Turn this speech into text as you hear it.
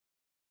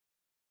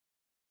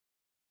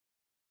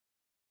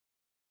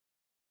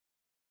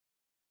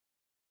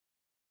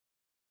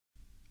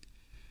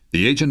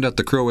The agent at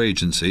the Crow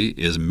Agency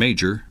is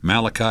Major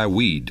Malachi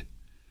Weed.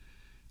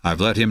 I've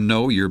let him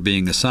know you're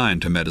being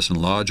assigned to Medicine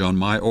Lodge on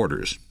my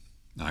orders.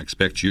 I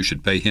expect you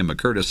should pay him a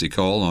courtesy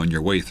call on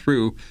your way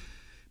through,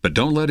 but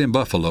don't let him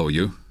buffalo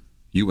you.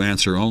 You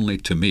answer only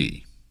to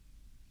me."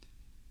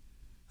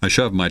 I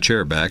shoved my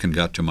chair back and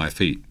got to my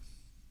feet.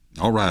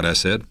 "All right," I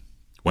said.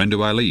 "When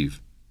do I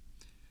leave?"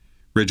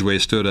 Ridgway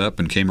stood up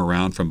and came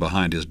around from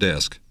behind his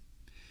desk.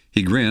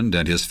 He grinned,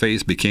 and his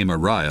face became a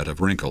riot of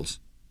wrinkles.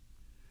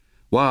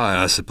 "Why,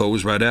 I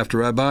suppose right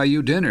after I buy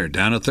you dinner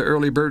down at the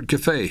Early Bird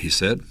Cafe," he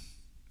said.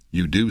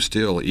 "You do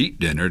still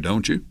eat dinner,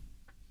 don't you?"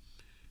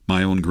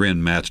 My own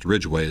grin matched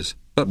Ridgway's,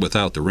 but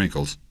without the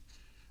wrinkles.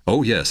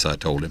 "Oh, yes," I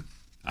told him.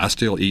 "I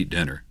still eat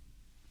dinner."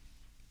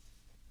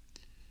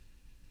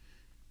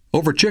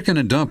 Over chicken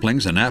and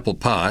dumplings and apple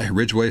pie,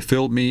 Ridgway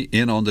filled me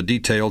in on the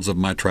details of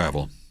my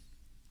travel.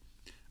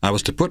 I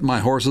was to put my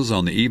horses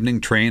on the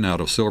evening train out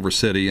of Silver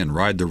City and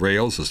ride the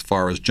rails as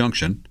far as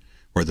Junction,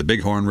 where the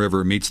Bighorn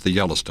River meets the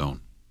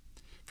Yellowstone.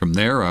 From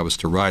there I was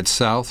to ride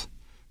south,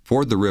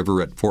 ford the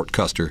river at Fort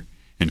Custer,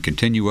 and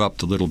continue up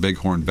the Little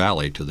Bighorn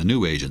Valley to the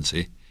new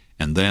agency,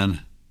 and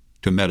then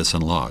to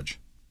Medicine Lodge.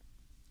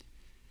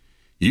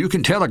 "You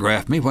can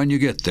telegraph me when you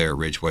get there,"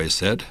 Ridgway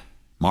said.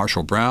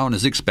 "Marshal Brown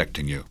is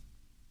expecting you."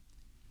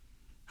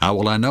 "How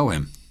will I know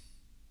him?"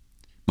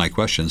 My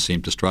question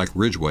seemed to strike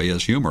Ridgway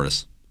as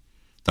humorous.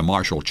 The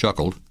marshal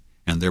chuckled,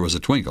 and there was a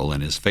twinkle in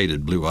his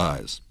faded blue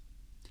eyes.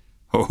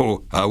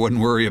 "Oh, I wouldn't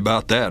worry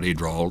about that," he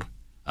drawled.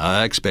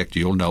 "I expect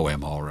you'll know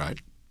him all right."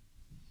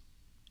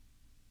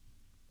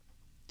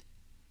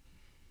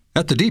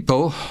 At the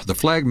depot, the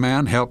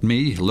flagman helped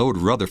me load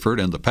Rutherford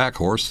and the pack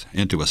horse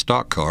into a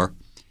stock car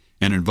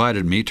and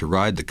invited me to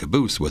ride the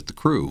caboose with the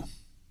crew.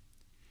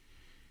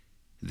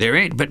 "There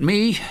ain't but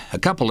me, a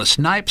couple of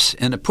snipes,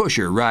 and a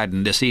pusher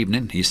riding this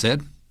evening," he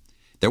said.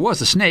 "There was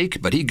a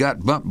snake, but he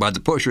got bumped by the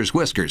pusher's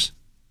whiskers."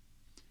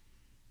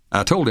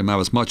 I told him I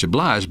was much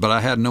obliged, but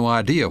I had no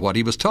idea what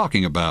he was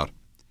talking about.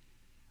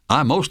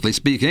 "I mostly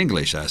speak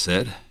English," I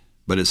said,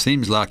 "but it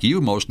seems like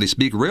you mostly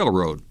speak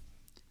railroad."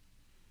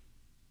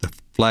 The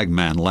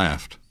flagman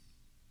laughed.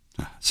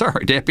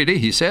 "Sorry, Deputy,"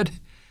 he said.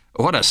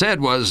 "What I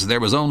said was there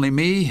was only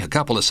me, a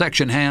couple of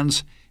section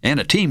hands, and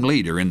a team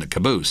leader in the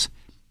caboose.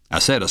 I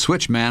said a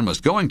switchman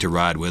was going to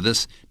ride with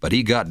us, but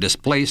he got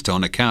displaced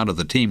on account of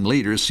the team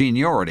leader's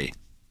seniority."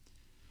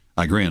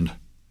 I grinned.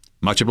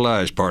 "Much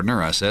obliged,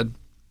 partner," I said.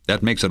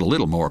 "That makes it a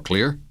little more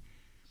clear.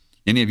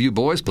 Any of you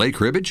boys play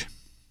cribbage?"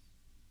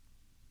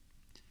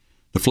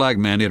 The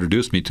flagman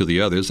introduced me to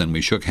the others, and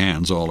we shook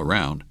hands all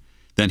around.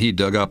 Then he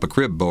dug up a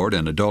crib board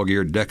and a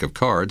dog-eared deck of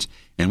cards,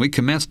 and we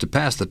commenced to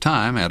pass the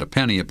time at a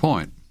penny a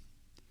point.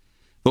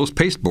 Those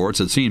pasteboards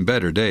had seen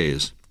better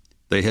days.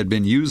 They had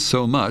been used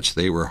so much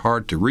they were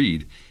hard to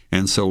read,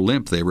 and so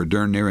limp they were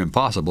darn near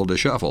impossible to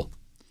shuffle.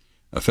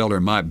 A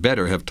feller might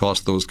better have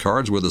tossed those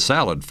cards with a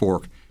salad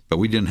fork, but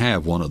we didn't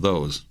have one of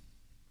those.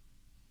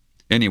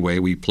 Anyway,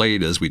 we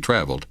played as we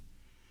traveled.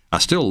 I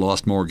still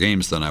lost more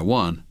games than I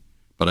won,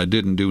 but I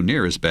didn't do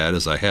near as bad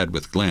as I had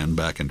with Glenn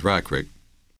back in Dry Creek.